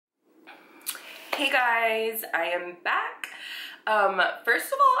Hey guys, I am back. First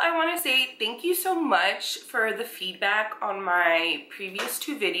of all, I want to say thank you so much for the feedback on my previous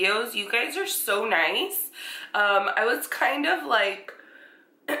two videos. You guys are so nice. I was kind of like,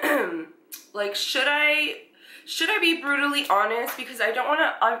 should I be brutally honest? Because I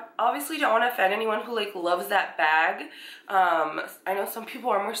obviously don't want to offend anyone who like loves that bag. I know some people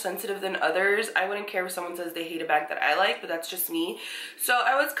are more sensitive than others. I wouldn't care if someone says they hate a bag that I like, but that's just me. So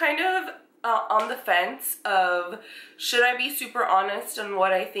I was kind of on the fence of should I be super honest on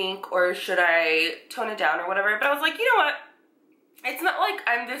what I think or should I tone it down or whatever. But I was like, you know what? It's not like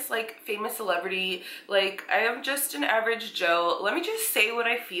I'm this like famous celebrity. Like, I am just an average Joe. Let me just say what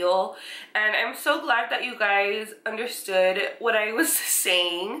I feel. And I'm so glad that you guys understood what I was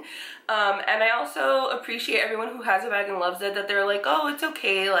saying. And I also appreciate everyone who has a bag and loves it, that they're like, oh, it's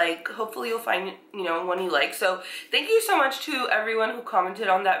okay, like hopefully you'll find, you know, one you like. So thank you so much to everyone who commented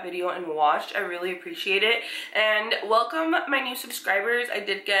on that video and watched. I really appreciate it. And welcome my new subscribers. I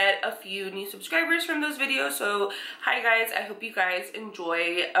did get a few new subscribers from those videos, so hi guys. I hope you guys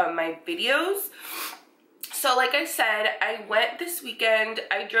enjoy my videos. So like I said, I went this weekend.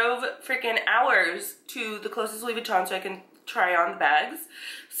 I drove freaking hours to the closest Louis Vuitton so I can try on the bags.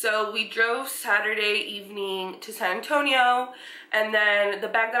 So we drove Saturday evening to San Antonio, and then the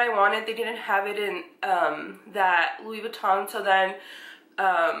bag that I wanted, they didn't have it in that Louis Vuitton. So then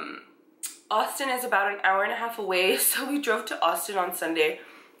Austin is about an hour and a half away, so we drove to Austin on Sunday.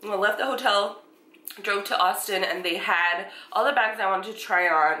 We left the hotel, drove to Austin, and they had all the bags I wanted to try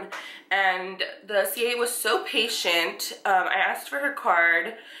on. And the CA was so patient. I asked for her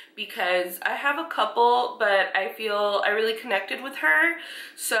card because I have a couple, but I feel I really connected with her.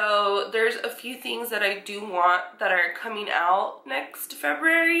 So there's a few things that I do want that are coming out next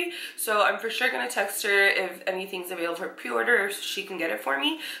February. So I'm for sure gonna text her if anything's available for pre-order or she can get it for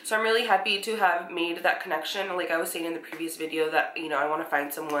me. So I'm really happy to have made that connection. Like I was saying in the previous video, that, you know, I want to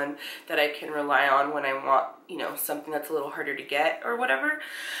find someone that I can rely on when I want, you know, something that's a little harder to get or whatever.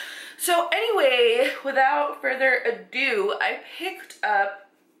 So anyway, without further ado, I picked up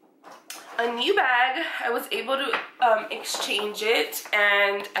a new bag. I was able to exchange it,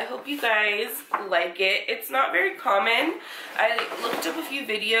 and I hope you guys like it. It's not very common. I looked up a few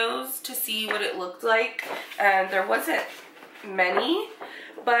videos to see what it looked like, and there wasn't many.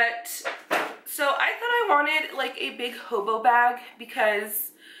 But so I thought I wanted like a big hobo bag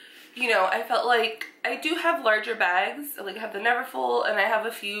because, you know, I felt like I do have larger bags. Like I have the Neverfull, and I have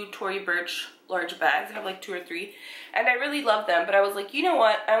a few Tory Burch large bags. I have like 2 or 3, and I really love them. But I was like, you know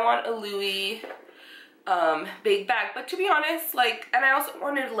what? I want a Louis big bag. But to be honest, like, and I also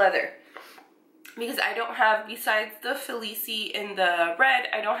wanted leather because I don't have, besides the Felici in the red,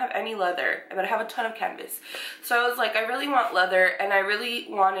 I don't have any leather, but I have a ton of canvas. So I was like, I really want leather, and I really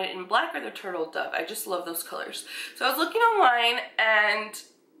want it in black or the turtle dove. I just love those colors. So I was looking online, and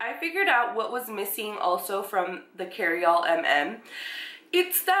I figured out what was missing also from the Carryall MM.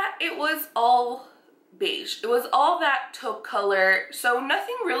 It's that it was all beige. It was all that taupe color, so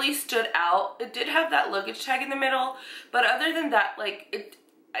nothing really stood out. It did have that luggage tag in the middle, but other than that, like,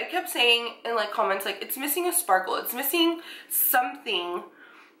 I kept saying in like comments, like, it's missing a sparkle. It's missing something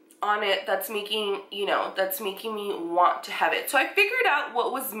on it that's making, you know, that's making me want to have it. So I figured out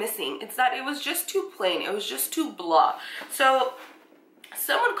what was missing. It's that it was just too plain. It was just too blah. So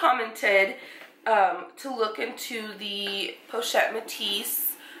someone commented to look into the Pochette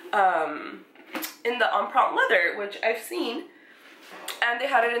Metis in the Empreinte leather, which I've seen, and they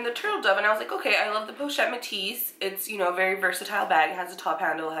had it in the turtle dove, and I was like, okay, I love the Pochette Metis. It's, you know, a very versatile bag. It has a top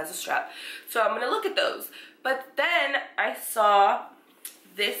handle, it has a strap, so I'm gonna look at those. But then I saw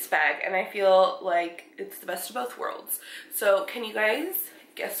this bag, and I feel like it's the best of both worlds. So can you guys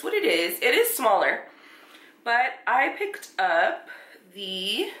guess what it is? It is smaller, but I picked up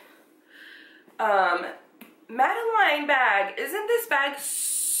the Madeline bag. Isn't this bag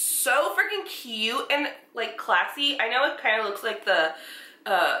so freaking cute and like classy? I know it kind of looks like the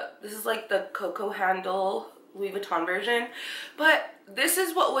this is like the Coco handle Louis Vuitton version, but this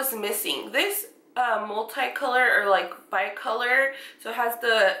is what was missing. This multicolor or like bicolor, so it has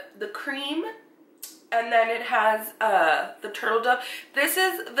the cream, and then it has the turtle dove. This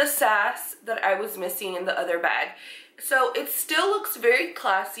is the sass that I was missing in the other bag. So it still looks very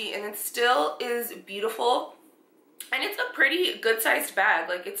classy, and it still is beautiful, and it's a pretty good sized bag.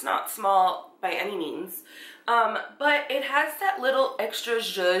 Like, it's not small by any means, but it has that little extra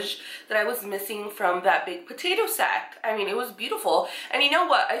zhuzh that I was missing from that big potato sack. I mean, it was beautiful. And you know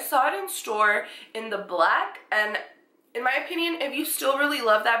what? I saw it in store in the black, and in my opinion, if you still really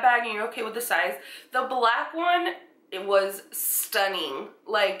love that bag and you're okay with the size, the black one, it was stunning.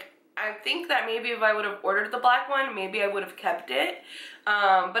 Like, I think that maybe if I would have ordered the black one, maybe I would have kept it.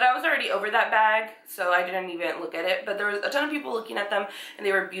 But I was already over that bag, so I didn't even look at it. But there was a ton of people looking at them, and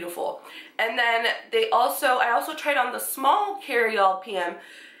they were beautiful. And then I also tried on the small carry-all PM.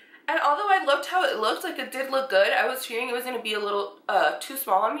 And although I loved how it looked, like it did look good, I was fearing it was going to be a little too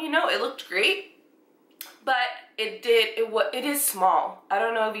small on me. No, it looked great, but it is small. I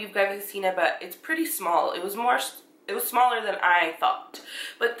don't know if you guys have seen it, but it's pretty small. It was smaller than I thought.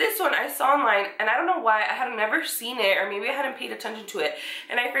 But this one I saw online, and I don't know why, I had never seen it, or maybe I hadn't paid attention to it,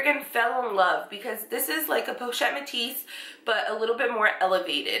 and I freaking fell in love, because this is like a Pochette Metis, but a little bit more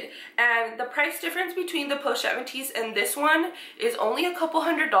elevated. And the price difference between the Pochette Metis and this one is only a couple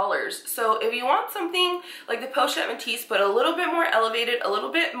 $100s. So if you want something like the Pochette Metis, but a little bit more elevated, a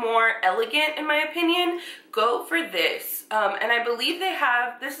little bit more elegant in my opinion, go for this. And I believe they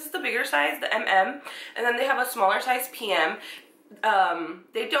have, this is the bigger size, the MM, and then they have a smaller size PM.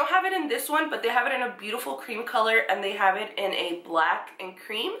 They don't have it in this one, but they have it in a beautiful cream color, and they have it in a black and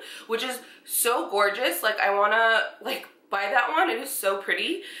cream, which is so gorgeous. Like, I wanna like buy that one. It is so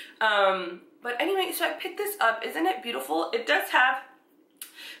pretty. But anyway, so I picked this up. Isn't it beautiful? It does have,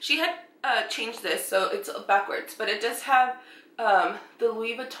 she had changed this, so it's backwards, but it does have the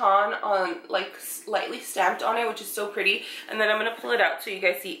Louis Vuitton on, like, slightly stamped on it, which is so pretty. And then I'm gonna pull it out so you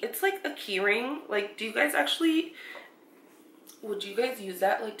guys see. It's like a key ring. Like, do you guys actually, would you guys use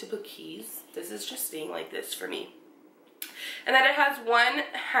that, like, to put keys? This is just staying like this for me. And then it has one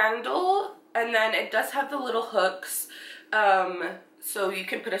handle, and then it does have the little hooks, so you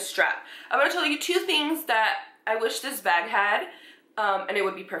can put a strap. I'm gonna tell you two things that I wish this bag had, and it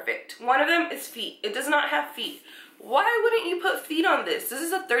would be perfect. One of them is feet. It does not have feet. Why wouldn't you put feet on this? This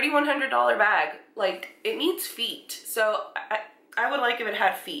is a $3,100 bag. Like, it needs feet. So I would like if it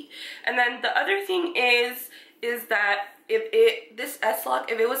had feet. And then the other thing is that this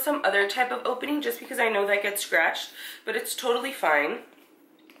S-lock, if it was some other type of opening, just because I know that gets scratched, but it's totally fine.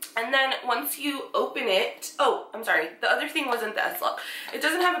 And then once you open it, oh, I'm sorry, the other thing wasn't the S-lock. It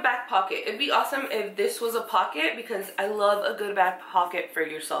doesn't have a back pocket. It'd be awesome if this was a pocket, because I love a good back pocket for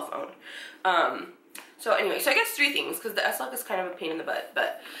your cell phone. So anyway, so I guess three things, because the S-lock is kind of a pain in the butt,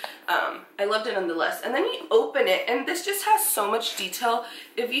 but I loved it nonetheless. And then you open it, and this just has so much detail.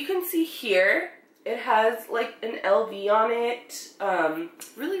 If you can see here, it has like an LV on it,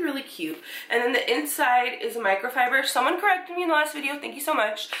 really, really cute. And then the inside is a microfiber. Someone corrected me in the last video, thank you so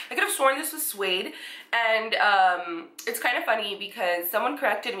much. I could have sworn this was suede, and it's kind of funny because someone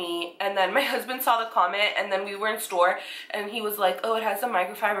corrected me, and then my husband saw the comment, and then we were in store, and he was like, oh, it has a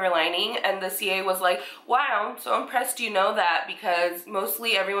microfiber lining, and the CA was like, wow, I'm so impressed you know that, because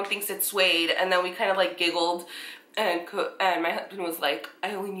mostly everyone thinks it's suede. And then we kind of like giggled, and my husband was like,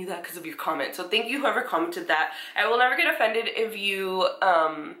 I only knew that because of your comment. So thank you whoever commented that. I will never get offended if you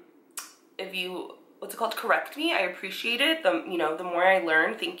what's it called, correct me. I appreciate it. You know, the more I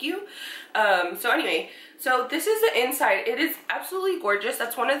learn, thank you. So anyway, so this is the inside. It is absolutely gorgeous.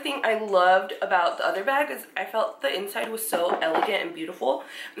 That's one of the things I loved about the other bag, is I felt the inside was so elegant and beautiful.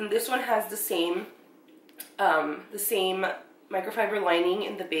 And this one has the same microfiber lining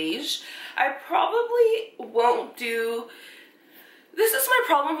in the beige. I probably won't do, this is my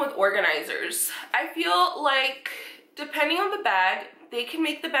problem with organizers. I feel like depending on the bag, they can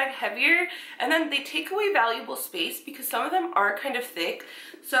make the bag heavier, and then they take away valuable space because some of them are kind of thick.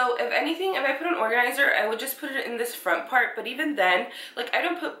 So if anything, if I put an organizer, I would just put it in this front part. But even then, like, I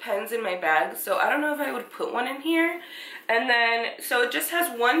don't put pens in my bag, so I don't know if I would put one in here. And then, so it just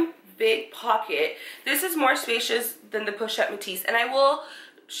has one big pocket. This is more spacious than the Pochette Metis, and I will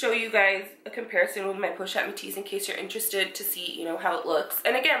show you guys a comparison with my Pochette Metis in case you're interested to see, you know, how it looks.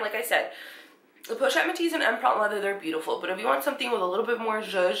 And again, like I said, the Pochette Metis and Empreinte leather, they're beautiful, but if you want something with a little bit more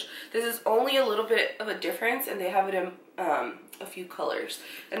zhuzh, this is only a little bit of a difference, and they have it in a few colors.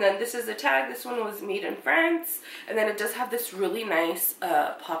 And then this is the tag. This one was made in France, and then it does have this really nice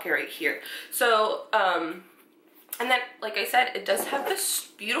pocket right here. So and then, like I said, it does have this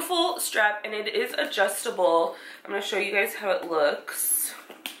beautiful strap, and it is adjustable. I'm going to show you guys how it looks.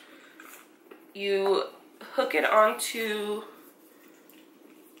 You hook it onto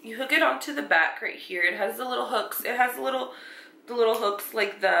the back right here. It has the little hooks. It has the little hooks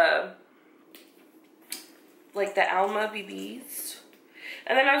like the Alma BBs.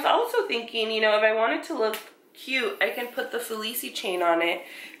 And then I was also thinking, you know, if I wanted to look cute, I can put the Felici chain on it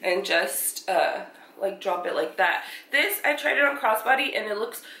and just like drop it like that. This, I tried it on crossbody, and it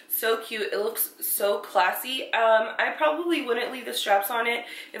looks so cute. It looks so classy. I probably wouldn't leave the straps on it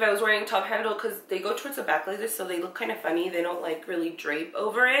if I was wearing a top handle, because they go towards the back like this, so they look kind of funny. They don't like really drape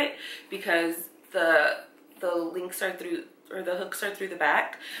over it because the links are through or the hooks are through the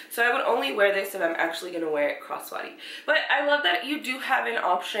back. So I would only wear this if I'm actually gonna wear it crossbody. But I love that you do have an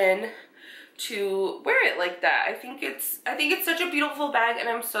option to wear it like that. I think it's such a beautiful bag, and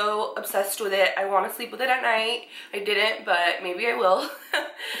I'm so obsessed with it. I want to sleep with it at night. I didn't, but maybe I will.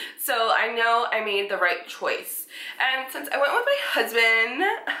 So I know I made the right choice. And since I went with my husband,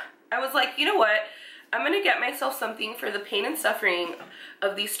 I was like, you know what? I'm gonna get myself something for the pain and suffering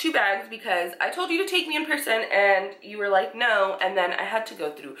of these two bags, because I told you to take me in person and you were like no, and then I had to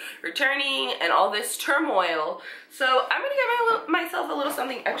go through returning and all this turmoil. So I'm gonna get myself a little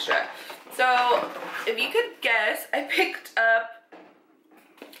something extra. So if you could guess, I picked up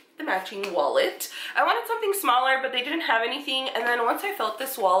the matching wallet. I wanted something smaller, but they didn't have anything, and then once I felt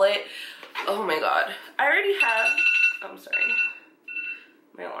this wallet, oh my god, I already have, I'm sorry,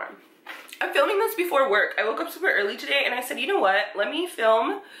 my alarm. I'm filming this before work. I woke up super early today and I said, you know what, let me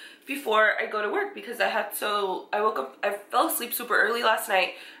film before I go to work, because I fell asleep super early last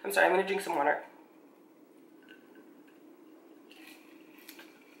night. I'm sorry, I'm gonna drink some water.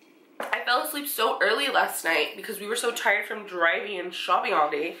 I fell asleep so early last night because we were so tired from driving and shopping all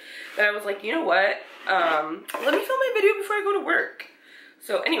day that I was like, you know what, let me film my video before I go to work.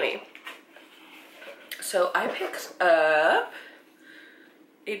 So anyway, so I picked up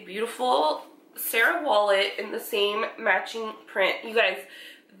a beautiful Sarah wallet in the same matching print. You guys,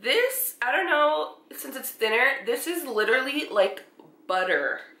 this, I don't know, since it's thinner, this is literally like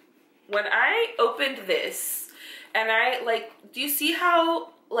butter. When I opened this and I like, do you see how,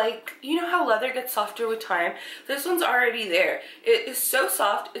 like, you know how leather gets softer with time? This one's already there. It is so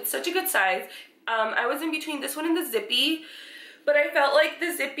soft. It's such a good size. I was in between this one and the zippy, but I felt like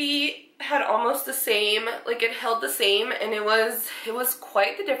the zippy had almost the same, like it held the same, and it was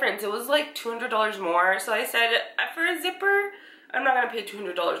quite the difference. It was like $200 more. So I said, for a zipper, I'm not gonna pay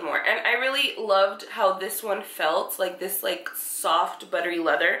 $200 more. And I really loved how this one felt, like this like soft buttery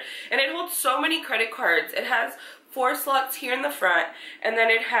leather, and it holds so many credit cards. It has 4 slots here in the front, and then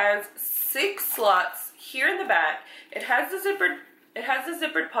it has 6 slots here in the back. It has the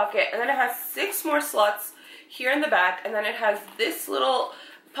zippered pocket, and then it has 6 more slots here in the back, and then it has this little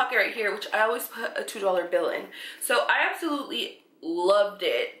pocket right here, which I always put a $2 bill in. So I absolutely loved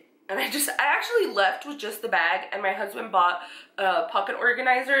it, and I actually left with just the bag, and my husband bought a pocket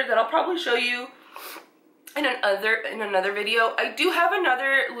organizer that I'll probably show you in another video. I do have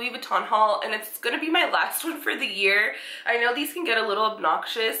another Louis Vuitton haul, and it's gonna be my last one for the year. I know these can get a little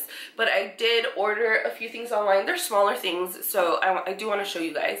obnoxious, but I did order a few things online. They're smaller things, so I do want to show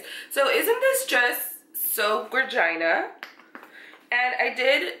you guys. So isn't this just so gorgina? And I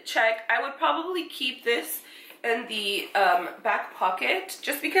did check, I would probably keep this in the back pocket,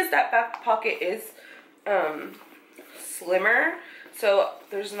 just because that back pocket is slimmer. So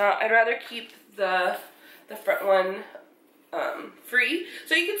I'd rather keep the front one free.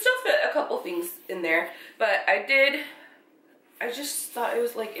 So you can still fit a couple things in there. But I just thought it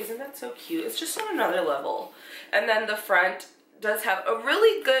was like, isn't that so cute? It's just on another level. And then the front does have a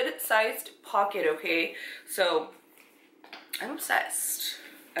really good sized pocket, okay? So I'm obsessed,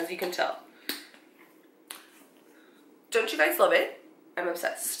 as you can tell. Don't you guys love it? I'm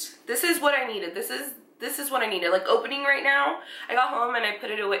obsessed. This is what I needed. This is what I needed. Like opening right now, I got home and I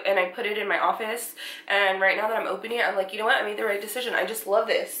put it away and I put it in my office, and right now that I'm opening it, I'm like, you know what? I made the right decision. I just love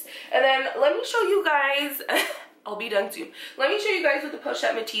this. And then let me show you guys, I'll be done soon. Let me show you guys with the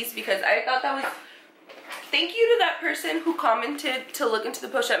Pochette Metis, because I thought that was, thank you to that person who commented to look into the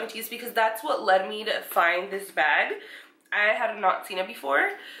Pochette Metis, because that's what led me to find this bag. I had not seen it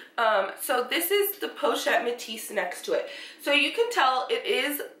before. So this is the Pochette Metis next to it. So you can tell it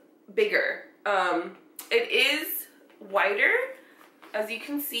is bigger. It is wider, as you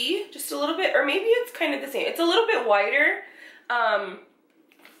can see, just a little bit, or maybe it's kind of the same. It's a little bit wider, and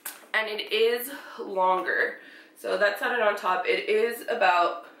it is longer. So that's not it on top. It is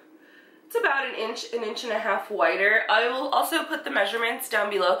about, it's about an inch and a half wider. I will also put the measurements down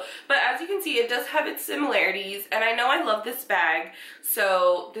below, but as you can see, it does have its similarities, and I know I love this bag,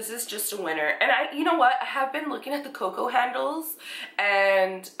 so this is just a winner. And you know what? I have been looking at the Coco handles,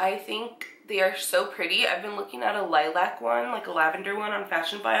 and I think they are so pretty. I've been looking at a lilac one, like a lavender one on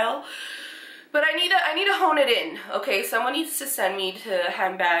Fashion File. But I need to hone it in, okay? Someone needs to send me to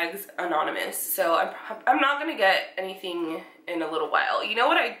Handbags Anonymous. So I'm not gonna get anything in a little while. You know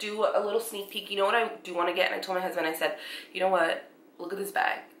what I do, a little sneak peek, you know what I do want to get? And I told my husband, I said, you know what? Look at this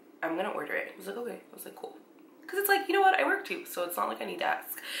bag. I'm gonna order it. He was like, okay. I was like, cool. Because it's like, you know what? I work too, so it's not like I need to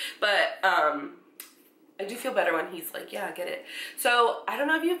ask. But I do feel better when he's like, yeah, I get it. So I don't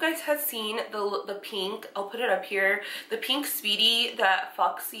know if you guys have seen the pink, I'll put it up here, the pink Speedy that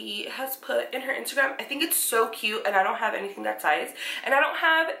Foxy has put in her Instagram. I think it's so cute, and I don't have anything that size, and I don't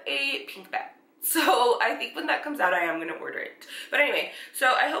have a pink bag. So I think when that comes out, I am gonna order it. But anyway,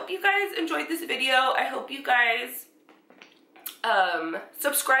 so I hope you guys enjoyed this video. I hope you guys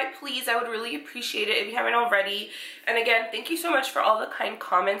subscribe, please. I would really appreciate it if you haven't already. And again, thank you so much for all the kind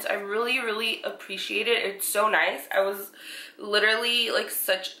comments. I really appreciate it. It's so nice. I was literally like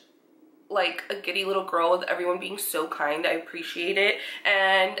such like a giddy little girl with everyone being so kind. I appreciate it,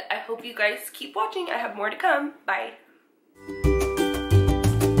 and I hope you guys keep watching. I have more to come. Bye.